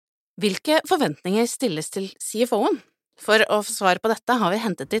Hvilke forventninger stilles til CFO-en? For å få svar på dette har vi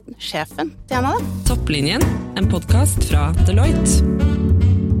hentet inn sjefen til en av dem. Topplinjen, en podcast fra Deloitte.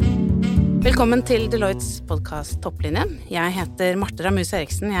 Velkommen til Deloittes podcast Topplinjen. Jeg heter Marte Ramuse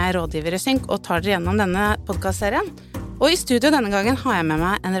Eriksen, jeg er rådgiver i Sync og tar dere gjennom denne podcastserien. Og i studio denne gangen har jeg med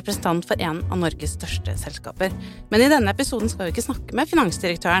meg en representant for en av Norges største selskaper. Men i denne episoden skal vi ikke snakke med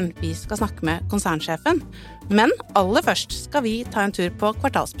finansdirektøren, vi skal snakke med konsernsjefen. Men aller først skal vi ta en tur på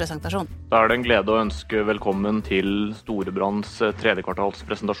kvartalspresentasjon. Da er det en glede å ønske velkommen til Storebrands tredje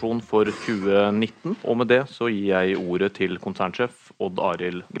kvartalspresentasjon for 2019. Og med det så gir jeg ordet til konsernsjef Odd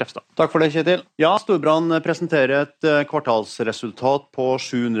Arild Grefstad. Takk for det, Kjetil. Ja, Storebrand presenterer et kvartalsresultat på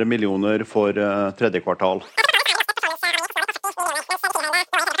 700 millioner for tredje kvartal.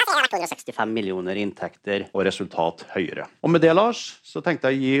 265 millioner inntekter og resultat høyere. Og med det, Lars, så tenkte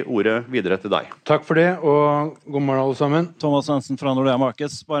jeg å gi ordet videre til deg. Takk for det, og god morgen alle sammen. Thomas Hansen fra Nordea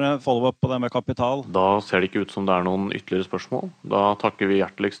Markets, bare follow-up på det med kapital. Da ser det ikke ut som det er noen ytterligere spørsmål. Da takker vi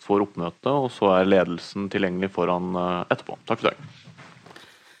hjerteligst for oppmøtet, og så er ledelsen tilgjengelig foran etterpå. Takk for deg.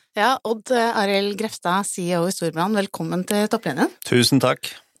 Ja, Odd Arild Grefstad, CEO i Storebrand, velkommen til Topplinjen. Tusen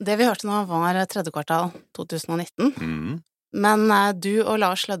takk. Det vi hørte nå var tredje kvartal 2019. Men du og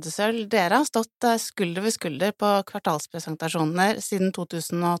Lars Løddesøl, dere har stått skulder ved skulder på kvartalspresentasjoner siden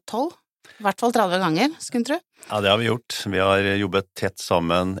 2012. I hvert fall 30 ganger, skulle du tro. Ja, det har vi gjort. Vi har jobbet tett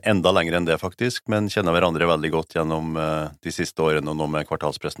sammen, enda lenger enn det faktisk, men kjenner hverandre veldig godt gjennom de siste årene og nå med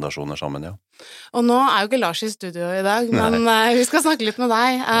kvartalspresentasjoner sammen, ja. Og nå er jo ikke Lars i studio i dag, men vi skal snakke litt med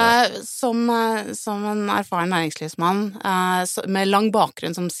deg. Som en erfaren næringslivsmann med lang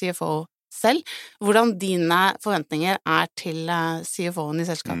bakgrunn som CFO selv, hvordan dine forventninger er til CFO-en i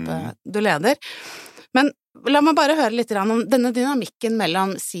selskapet du leder. Men la meg bare høre litt om denne dynamikken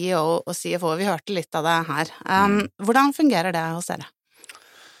mellom CEO og CFO. Vi hørte litt av det her. Hvordan fungerer det hos dere?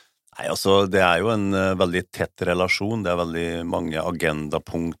 Nei, altså, det er jo en veldig tett relasjon. Det er veldig mange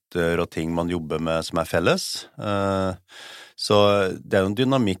agendapunkter og ting man jobber med som er felles. Så det er jo en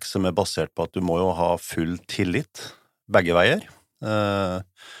dynamikk som er basert på at du må jo ha full tillit begge veier.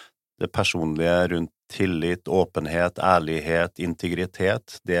 Det personlige rundt tillit, åpenhet, ærlighet,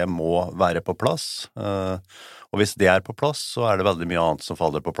 integritet, det må være på plass. Og hvis det er på plass, så er det veldig mye annet som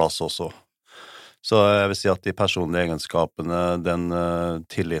faller på plass også. Så jeg vil si at de personlige egenskapene, den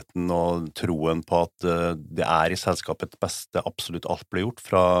tilliten og troen på at det er i selskapet beste absolutt alt blir gjort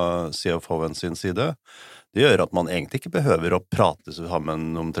fra CFO-en sin side, det gjør at man egentlig ikke behøver å prate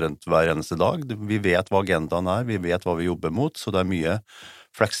sammen omtrent hver eneste dag. Vi vet hva agendaen er, vi vet hva vi jobber mot, så det er mye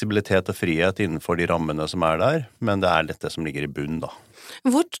fleksibilitet og frihet innenfor de rammene som er der, men det er dette som ligger i bunn da.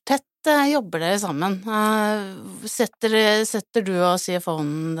 Hvor tett jobber dere sammen? Setter du og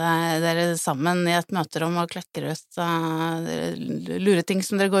CFO-en dere sammen i et møterom og klekker ut lure ting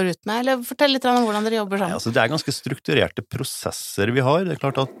som dere går ut med, eller fortell litt om hvordan dere jobber sammen? Nei, altså det er ganske strukturerte prosesser vi har. Det er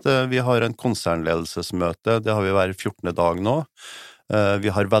klart at vi har en konsernledelsesmøte, det har vi hver 14. dag nå.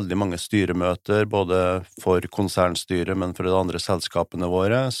 Vi har veldig mange styremøter, både for konsernstyret, men for de andre selskapene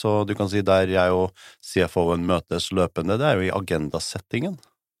våre. Så du kan si der jeg og CFO-en møtes løpende, det er jo i agendasettingen.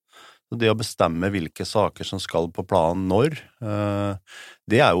 Det å bestemme hvilke saker som skal på planen når,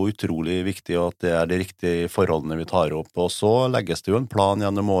 det er jo utrolig viktig, og at det er de riktige forholdene vi tar opp. Og så legges det jo en plan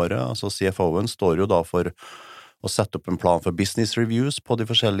gjennom året, altså CFO-en står jo da for å sette opp en plan for business reviews på de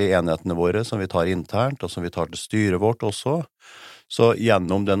forskjellige enhetene våre som vi tar internt, og som vi tar til styret vårt også. Så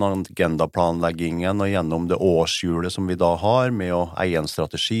gjennom den agendaplanleggingen og gjennom det årshjulet som vi da har med å eie en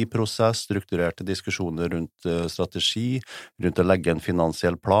strategiprosess, strukturerte diskusjoner rundt strategi, rundt å legge en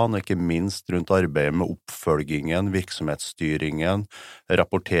finansiell plan, og ikke minst rundt arbeidet med oppfølgingen, virksomhetsstyringen,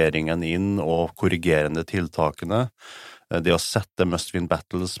 rapporteringen inn og korrigerende tiltakene. Det å sette must-win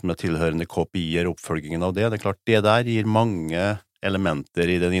battles med tilhørende KPI-er, oppfølgingen av det, det er klart det der gir mange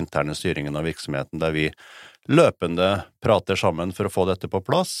elementer i den interne styringen av virksomheten, der vi løpende prater sammen for å få dette på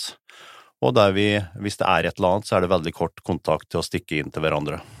plass, og der vi, hvis det er et eller annet, så er det veldig kort kontakt til å stikke inn til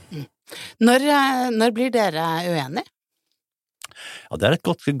hverandre. Når blir dere uenige? Ja, det er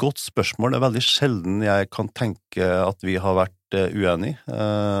et godt spørsmål. Det er veldig sjelden jeg kan tenke at vi har vært uenige.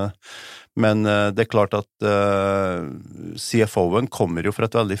 Men det er klart at CFO-en kommer jo fra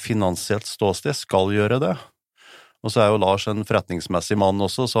et veldig finansielt ståsted, skal gjøre det. Og så er jo Lars en forretningsmessig mann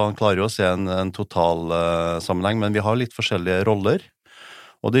også, så han klarer jo å se en total sammenheng, men vi har litt forskjellige roller.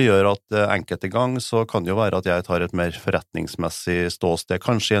 Og det gjør at enkelte gang så kan det jo være at jeg tar et mer forretningsmessig ståsted,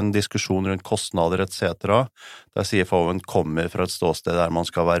 kanskje i en diskusjon rundt kostnader etc., der CFO-en kommer fra et ståsted der man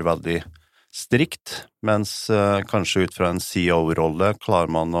skal være veldig strikt, mens kanskje ut fra en CEO-rolle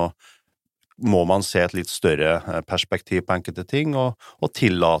klarer man å må man se et litt større perspektiv på enkelte ting, og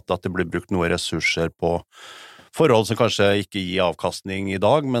tillate at det blir brukt noen ressurser på forhold som kanskje ikke gir avkastning i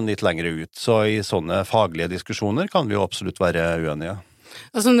dag, men litt lengre ut. Så i sånne faglige diskusjoner kan vi jo absolutt være uenige.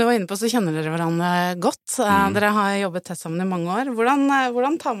 Og som du var inne på, så kjenner dere hverandre godt. Dere har jobbet tett sammen i mange år.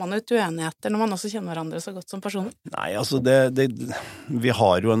 Hvordan tar man ut uenigheter når man også kjenner hverandre så godt som personer? Nei, altså vi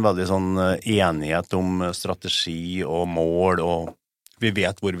har jo en veldig sånn enighet om strategi og mål, og vi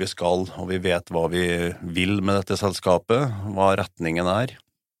vet hvor vi skal, og vi vet hva vi vil med dette selskapet, hva retningen er.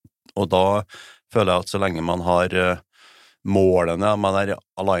 Og da føler jeg at så lenge man har målene, man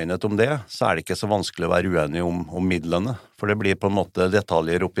alignet om det, så det ikke så vanskelig å være uenig om midlene. For det blir på en måte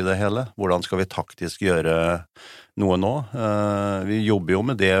detaljer oppi det hele. Hvordan skal vi taktisk gjøre noe nå? Vi jobber jo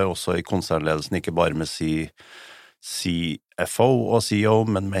med det også i konsernledelsen, ikke bare med CFO og CEO,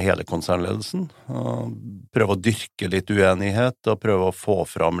 men med hele konsernledelsen. Prøve å dyrke litt uenighet, og prøve å få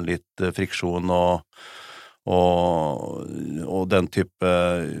fram litt friksjon og den type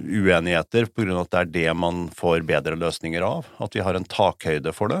uenigheter, på grunn av at det det man får bedre løsninger av, at vi har en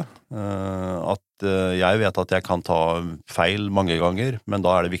takhøyde for det, at jeg vet at jeg kan ta feil mange ganger, men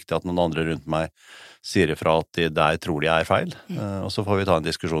da det viktig at noen andre rundt meg sier ifra at det jeg tror de feil, og så får vi ta en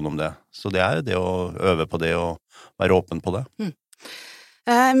diskusjon om det. Så det det å øve på det og være åpen på det.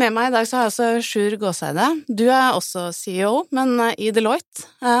 Med meg i dag så har jeg også Sjur Gåseide. Du også CEO, men i Deloitte.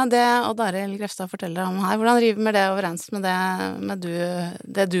 Det Odd Arild Grefstad forteller om her, hvordan river det overens med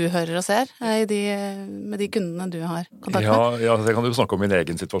det du hører og ser med de kundene du har kontakt med? Ja, jeg kan jo snakke om min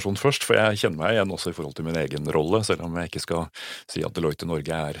egen situasjon først, for jeg kjenner meg igjen også i forhold til min egen rolle, selv om jeg ikke skal si at Deloitte i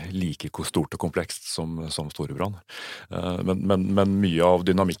Norge like stort og komplekst som Storebrand. Men mye av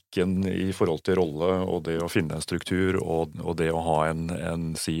dynamikken i forhold til rolle og det å finne en struktur og det å ha en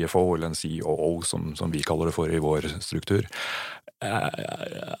CFO eller en COO, som vi kaller det for i vår struktur,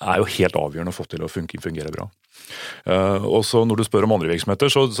 jo helt avgjørende å få til å fungere bra. Og så når du spør om andre virksomheter,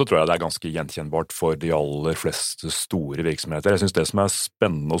 så tror jeg det ganske gjenkjennbart for de aller fleste store virksomheter. Jeg synes det som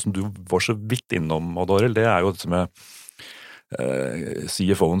spennende, og som du var så vidt innom, Odd Arild, det jo dette med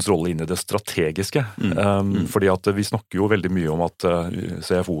CFO-ens rolle inn i det strategiske. Fordi at vi snakker jo veldig mye om at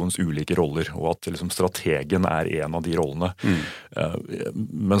CFO-ens ulike roller, og at liksom strategen en av de rollene.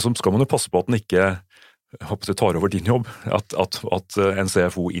 Men så skal man jo passe på at den ikke tar over din jobb, at en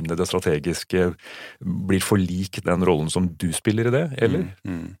CFO inn i det strategiske blir for lik den rollen som du spiller i det, eller?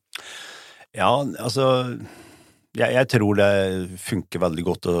 Ja, altså jeg tror det funker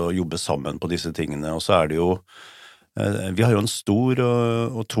veldig godt å jobbe sammen på disse tingene, og så det jo vi har jo en stor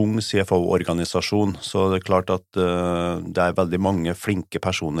og tung CFO-organisasjon, så det klart at det veldig mange flinke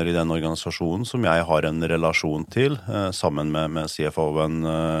personer i den organisasjonen som jeg har en relasjon til, sammen med CFO-en,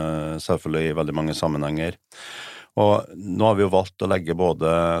 selvfølgelig i veldig mange sammenhenger. Og nå har vi jo valgt å legge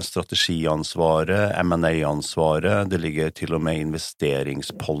både strategiansvaret, M&A-ansvaret, det ligger til og med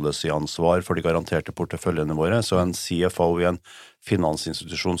investeringspolicyansvar for de garanterte porteføljene våre, så en CFO i en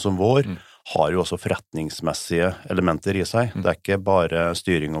finansinstitusjon som vår har jo også forretningsmessige elementer i seg. Det ikke bare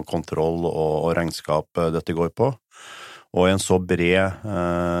styring og kontroll og regnskap dette går på. Og i en så bred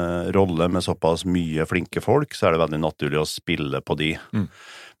rolle med såpass mye flinke folk, så det veldig naturlig å spille på de.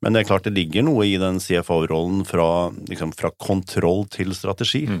 Men det klart det ligger noe i den CFO-rollen fra kontroll til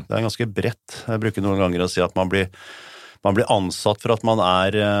strategi. Det ganske bredt. Jeg bruker noen ganger å si at man blir ansatt for at man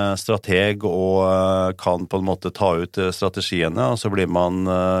strateg og kan på en måte ta ut strategiene, og så blir man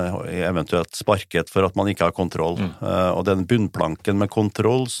eventuelt sparket for at man ikke har kontroll. Og den bunnplanken med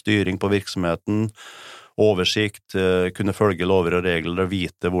kontroll, styring på virksomheten, oversikt, kunne følge lover og regler og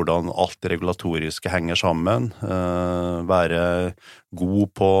vite hvordan alt det regulatoriske henger sammen, være god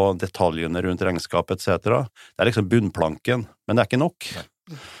på detaljene rundt regnskap, etc. Det liksom bunnplanken, men det ikke nok.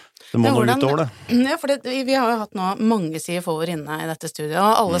 Det må nå utover det. Ja, for vi har jo hatt nå mange CFO-er inne i dette studiet,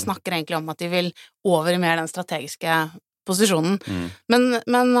 og alle snakker egentlig om at de vil over mer den strategiske posisjonen. Men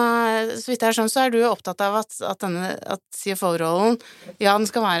så vidt jeg skjønner, så du jo opptatt av at CFO-rollen, ja, den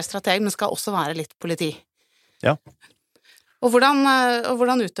skal være strateg, men skal også være litt politi. Ja. Og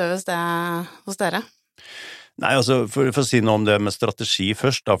hvordan utøves det hos dere? Nei, altså, for å si noe om det med strategi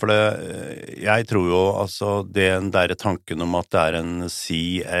først, da, for jeg tror jo, altså, den der tanken om at det en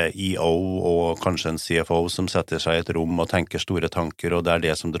CEO og kanskje en CFO som setter seg i et rom og tenker store tanker, og det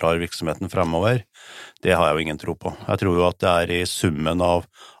det som drar virksomheten fremover, det har jeg jo ingen tro på. Jeg tror jo at det i summen av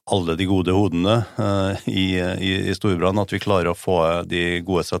alle de gode hodene i Storebrand at vi klarer å få de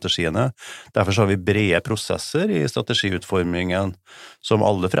gode strategiene. Derfor så har vi brede prosesser i strategiutformingen som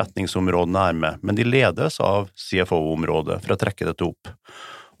alle forretningsområdene med, men de ledes av CFO-området for å trekke dette opp.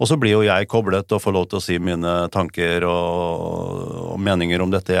 Og så blir jo jeg koblet og får lov til å si mine tanker og meninger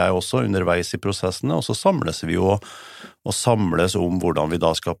om dette jeg også underveis i prosessene, og så samles vi jo og samles om hvordan vi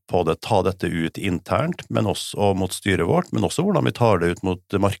da skal ta dette ut internt, men også mot styret vårt, men også hvordan vi tar det ut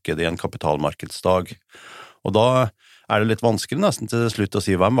mot markedet i en kapitalmarkedsdag. Og da det litt vanskelig nesten til slutt å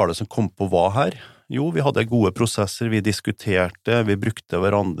si hvem var det som kom på hva her. Jo, vi hadde gode prosesser, vi diskuterte, vi brukte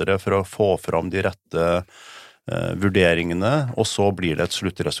hverandre for å få fram de rette vurderingene, og så blir det et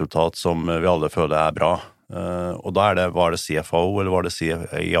sluttresultat som vi alle føler bra. Og da var det CFO, eller var det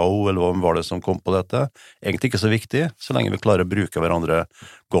CEO, eller hvem var det som kom på dette? Egentlig ikke så viktig, så lenge vi klarer å bruke hverandre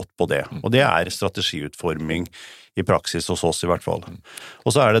godt på det. Og det strategiutforming i praksis hos oss i hvert fall.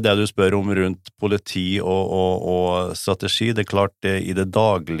 Og så det du spør om rundt politi og strategi. Det klart, i det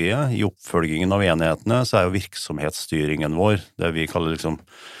daglige, i oppfølgingen av enhetene, så jo virksomhetsstyringen vår, det vi kaller liksom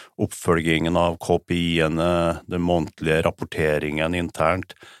oppfølgingen av KPI-ene, den månedlige rapporteringen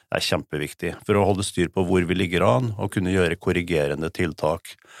internt, det kjempeviktig for å holde styr på hvor vi ligger an og kunne gjøre korrigerende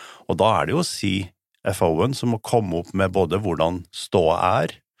tiltak. Og da det jo CFO-en som må komme opp med både hvordan ståa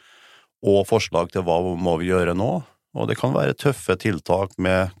og forslag til hva må vi gjøre nå, og det kan være tøffe tiltak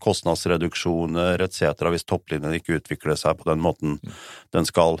med kostnadsreduksjoner, etc. hvis topplinjen ikke utvikler seg på den måten den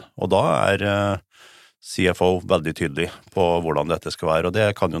skal. Og da CFO veldig tydelig på hvordan dette skal være, og det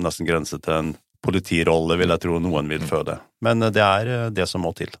kan jo nesten grense til en politirolle, vil jeg tro noen vil føle. Men det det som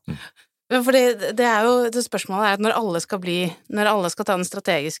må til. Fordi det jo, det spørsmålet at når alle skal ta den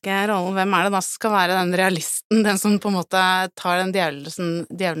strategiske rollen, hvem det da som skal være den realisten, den som på en måte tar den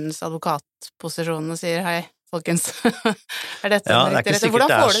djevelens advokatposisjonen og sier hei, folkens, dette det ikke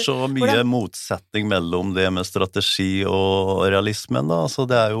sikkert det så mye motsetning mellom det med strategi og realismen da, så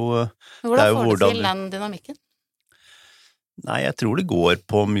det jo Hvordan får du til den dynamikken? Nei, jeg tror det går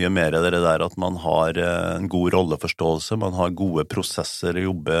på mye mer det der at man har en god rolleforståelse, man har gode prosesser å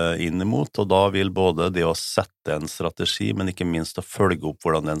jobbe inn imot, og da vil både det å sette en strategi, men ikke minst å følge opp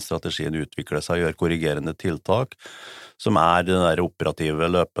hvordan den strategien utvikler seg, gjøre korrigerende tiltak, som det der operative,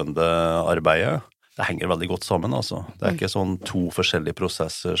 løpende arbeidet. Det henger veldig godt sammen, altså. Det ikke sånn to forskjellige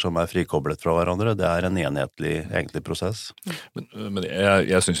prosesser som frikoblet fra hverandre, det en enhetlig, egentlig prosess. Men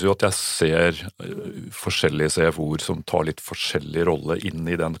jeg synes jo at jeg ser forskjellige CFO-er som tar litt forskjellig rolle inn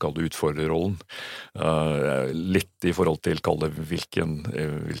i den kalde utfordrerrollen. Litt i forhold til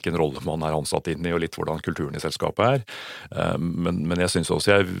hvilken rolle man ansatt inn i, og litt hvordan kulturen i selskapet men jeg synes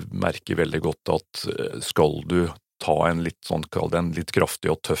også jeg merker veldig godt at skal du ta en litt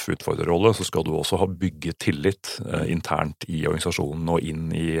kraftig og tøff utfordrerrolle, så skal du også ha bygget tillit internt i organisasjonen og inn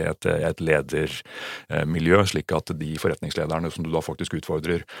i et ledermiljø, slik at de forretningslederne som du da faktisk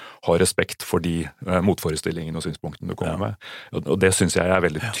utfordrer, har respekt for de motforestillingene og synspunktene du kommer med. Og det synes jeg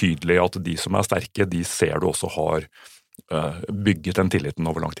veldig tydelig at de som sterke, de ser du også har bygget den tilliten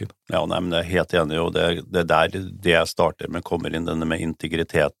over lang tid. Ja, nei, men jeg helt enig, og det der det jeg starter med kommer inn, denne med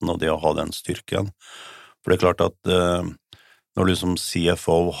integriteten og det å ha den styrken. For det klart at når du som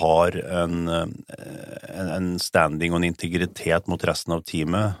CFO har en standing og en integritet mot resten av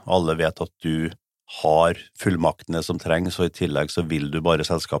teamet, alle vet at du har fullmaktene som trengs, og i tillegg så vil du bare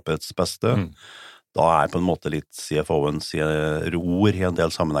selskapets beste, da på en måte litt CFO-ens ord i en del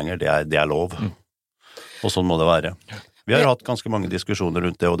sammenhenger, det lov. Og sånn må det være. Vi har hatt ganske mange diskusjoner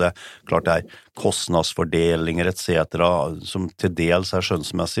rundt det, og det klart det kostnadsfordelinger, etc., som til dels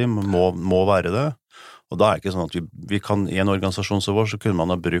skjønnsmessig, må være det. Og da det ikke sånn at vi kan, i en organisasjon som vår, så kunne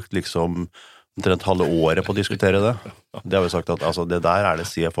man ha brukt liksom omtrent halve året på å diskutere det. Det har vi sagt at altså, det der det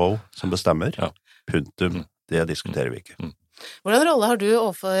CFO som bestemmer. Punktum. Det diskuterer vi ikke. Hvordan rolle har du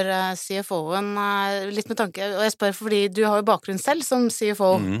overfor CFO-en, litt med tanke, og jeg spør fordi du har jo bakgrunn selv som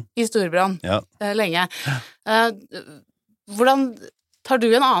CFO i Storebrand lenge. Hvordan tar du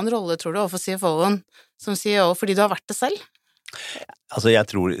en annen rolle, tror du, overfor CFO-en som CEO, fordi du har vært det selv? Altså, jeg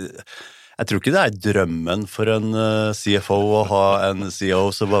tror ikke det drømmen for en CFO å ha en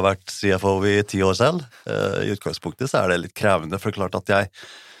CEO som har vært CFO i 10 år selv. I utgangspunktet så det litt krevende, for klart at jeg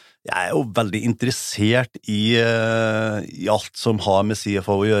jo veldig interessert i alt som har med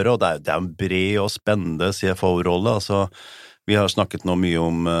CFO å gjøre, og det en bred og spennende CFO-rolle. Altså, vi har snakket nå mye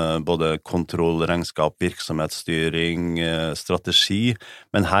om både kontroll, regnskap, virksomhetsstyring, strategi,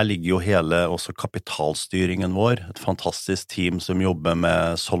 men her ligger jo hele også kapitalstyringen vår, et fantastisk team som jobber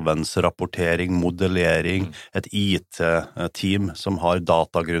med solvensrapportering, modellering, et IT-team som har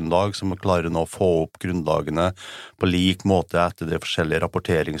datagrunnlag, som klarer nå å få opp grunnlagene på lik måte etter de forskjellige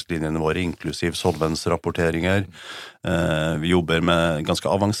rapporteringslinjene våre, inklusiv solvensrapporteringer. Vi jobber med ganske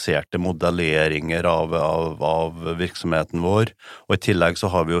avanserte modelleringer av virksomheten vår, og i tillegg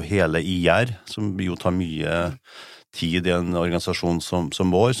så har vi jo hele IR, som jo tar mye tid i en organisasjon som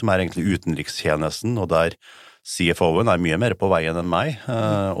vår, som egentlig utenrikstjenesten, og der CFO-en mye mer på veien enn meg,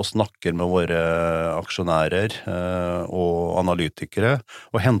 og snakker med våre aksjonærer og analytikere,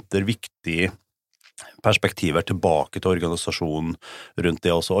 og henter viktige perspektiver tilbake til organisasjonen rundt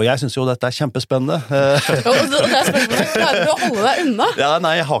det også. Og jeg synes jo dette kjempespennende. Og det spørsmålet, klarer du å holde deg unna? Ja,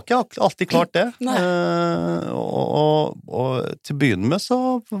 nei, jeg har ikke alltid klart det. Og til å begynne med så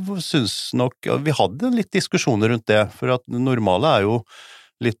synes nok, vi hadde litt diskusjoner rundt det, for at det normale jo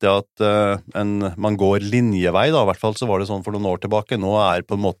litt det at man går linjevei da, i hvert fall så var det sånn for noen år tilbake. Nå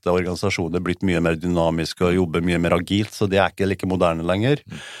på en måte organisasjoner blitt mye mer dynamiske og jobber mye mer agilt, så det ikke like moderne lenger.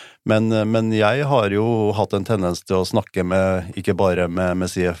 Men jeg har jo hatt en tendens til å snakke med, ikke bare med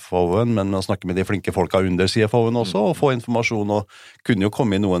CFO-en, men å snakke med de flinke folka under CFO-en også, og få informasjon, og kunne jo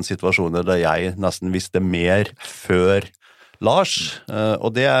komme i noen situasjoner der jeg nesten visste mer før Lars,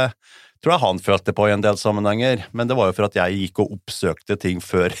 og det tror jeg han følte på i en del sammenhenger, men det var jo for at jeg gikk og oppsøkte ting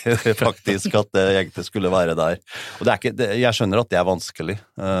før faktisk at det egentlig skulle være der. Og jeg skjønner at det vanskelig,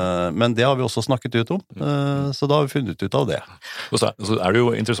 men det har vi også snakket ut om, så da har vi funnet ut av det. Og så det jo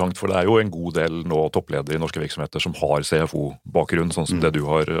interessant, for det jo en god del nå toppledere i norske virksomheter som har CFO-bakgrunn, sånn som det du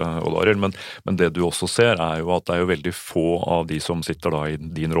har, Odd Arild, men det du også ser jo at det jo veldig få av de som sitter da i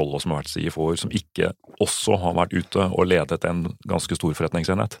din rolle som har vært CFO-er, som ikke også har vært ute og ledet en ganske stor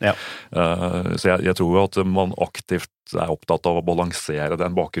forretningsenhet. Ja. Så jeg tror jo at man aktivt opptatt av å balansere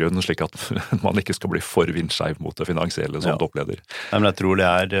den bakgrunnen, slik at man ikke skal bli for vindskeiv mot det finansielle som toppleder. Ja, men jeg tror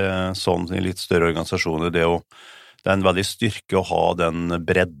det sånn i litt større organisasjoner, det en veldig styrke å ha den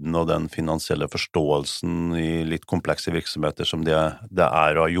bredden og den finansielle forståelsen i litt komplekse virksomheter som det å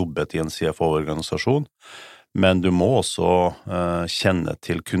ha jobbet i en CFO-organisasjon. Men du må også kjenne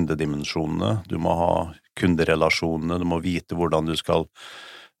til kundedimensjonene, du må ha kunderelasjonene, du må vite hvordan du skal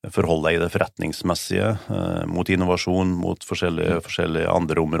forholde deg i det forretningsmessige, mot innovasjon, mot forskjellige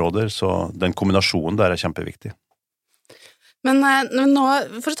andre områder, så den kombinasjonen der kjempeviktig. Men nå,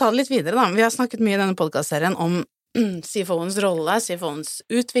 for å ta det litt videre da, vi har snakket mye i denne podcastserien om CFO-ens rolle, CFO-ens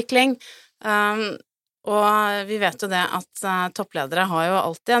utvikling, og vi vet jo det at toppledere har jo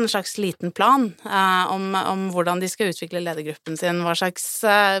alltid en slags liten plan om hvordan de skal utvikle ledergruppen sin, hva slags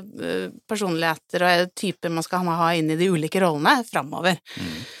personligheter og typer man skal ha inn i de ulike rollene fremover.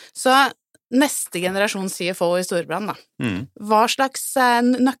 Så neste generasjon CFO i Storebrand da, hva slags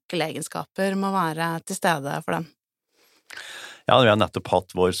nøkkelegenskaper må være til stede for dem? Ja, vi har nettopp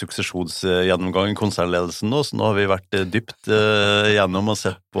hatt vår suksessjonsgjennomgang i konsernledelsen nå, så nå har vi vært dypt gjennom og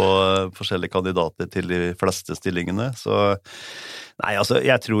sett på forskjellige kandidater til de fleste stillingene. Så nei, altså,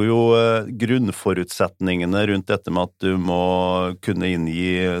 jeg tror jo grunnforutsetningene rundt dette med at du må kunne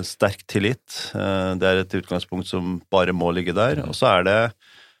inngi sterk tillit, det et utgangspunkt som bare må ligge der, og så det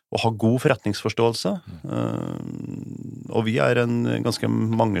å ha god forretningsforståelse. Og vi en ganske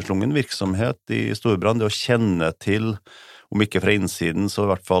mangeslungen virksomhet i Storebrand, det å kjenne til om ikke fra innsiden, så i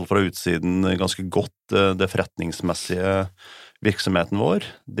hvert fall fra utsiden ganske godt det forretningsmessige virksomheten vår.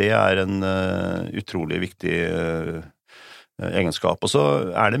 Det en utrolig viktig egenskap. Og så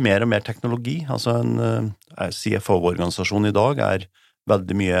det mer og mer teknologi. Altså en CFO-organisasjon i dag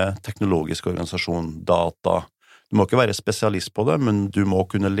veldig mye teknologisk organisasjon, data. Du må ikke være spesialist på det, men du må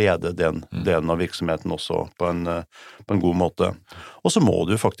kunne lede den delen av virksomheten også på en god måte. Og så må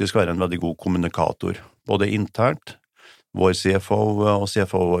du faktisk være en veldig god kommunikator, både internt, vår CFO og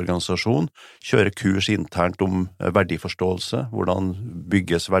CFO-organisasjon kjører kurs internt om verdiforståelse, hvordan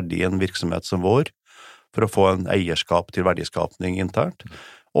bygges verdi i en virksomhet som vår, for å få en eierskap til verdiskapning internt,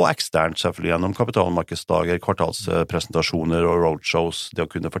 og eksternt selvfølgelig gjennom kapitalmarkedsdager, kvartalspresentasjoner og roadshows, det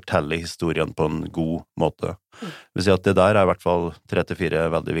å kunne fortelle historien på en god måte. Det vil si at det der i hvert fall 3-4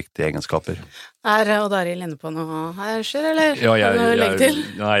 veldig viktige egenskaper. Odd Arild inne på noe her, eller? Ja,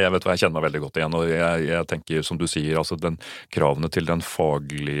 jeg vet hva, jeg kjenner meg veldig godt igjen, og jeg tenker, som du sier, altså kravene til den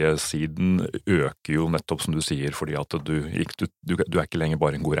faglige siden øker jo nettopp, som du sier, fordi at du ikke lenger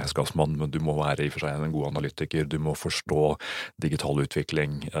bare en god regnskapsmann, men du må være i for seg en god analytiker, du må forstå digital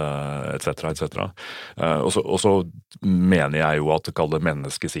utvikling, etc. Og så mener jeg jo at kalle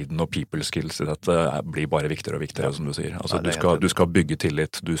menneskesiden og people skills i dette blir bare viktigere og viktigere, som du sier. Altså, du skal bygge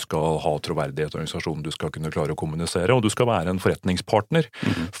tillit, du skal ha troverdighet i organisasjonen, du skal kunne klare å kommunisere, og du skal være en forretningspartner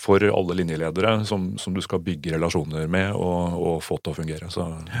for alle linjeledere som du skal bygge relasjoner med og få til å fungere. Så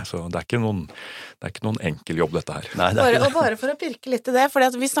det ikke noen enkel jobb, dette her. Nei, bare for å pirke litt i det, fordi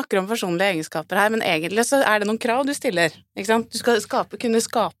at vi snakker om personlige egenskaper her, men egentlig så det noen krav du stiller, ikke sant? Du skal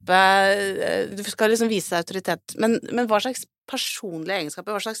du skal liksom vise autoritet, men hva slags personlige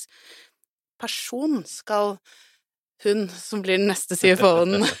egenskaper, hva slags person skal hun som blir den neste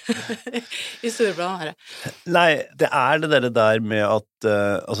CFO-en i Storebrand? Nei, det det der med at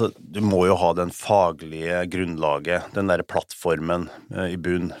altså, du må jo ha den faglige grunnlaget, den der plattformen i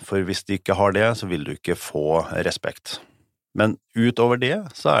bunn, for hvis du ikke har det, så vil du ikke få respekt. Men utover det,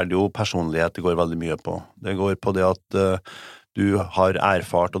 så det jo personlighet det går veldig mye på. Det går på det at du har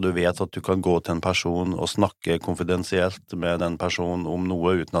erfart, og du vet at du kan gå til en person og snakke konfidensielt med den personen om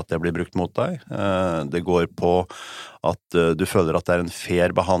noe uten at det blir brukt mot deg. Det går på at du føler at det en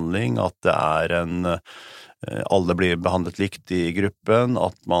fair behandling, at det alle blir behandlet likt i gruppen,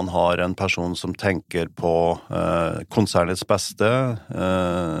 at man har en person som tenker på konsernets beste.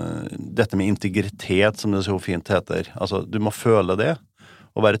 Dette med integritet, som det så fint heter. Altså, du må føle det.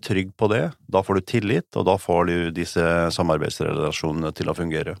 Og være trygg på det, da får du tillit, og da får du disse samarbeidsrelasjonene til å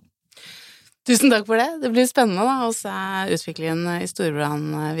fungere. Tusen takk for det. Det blir spennende da, å se utviklingen i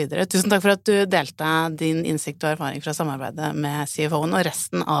Storebrand videre. Tusen takk for at du delte din innsikt og erfaring fra samarbeidet med CFO-en og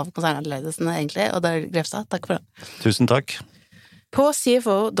resten av konsernledelsen egentlig, og Odd Arild Grefstad. Takk for det. Tusen takk. På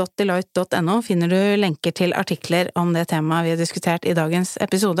cfo.deloitte.no finner du lenker til artikler om det temaet vi har diskutert i dagens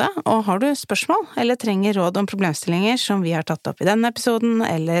episode, og har du spørsmål eller trenger råd om problemstillinger som vi har tatt opp i denne episoden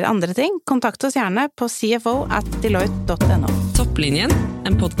eller andre ting, kontakt oss gjerne på cfo@deloitte.no. Topplinjen,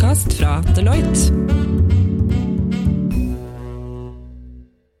 en podcast fra Deloitte.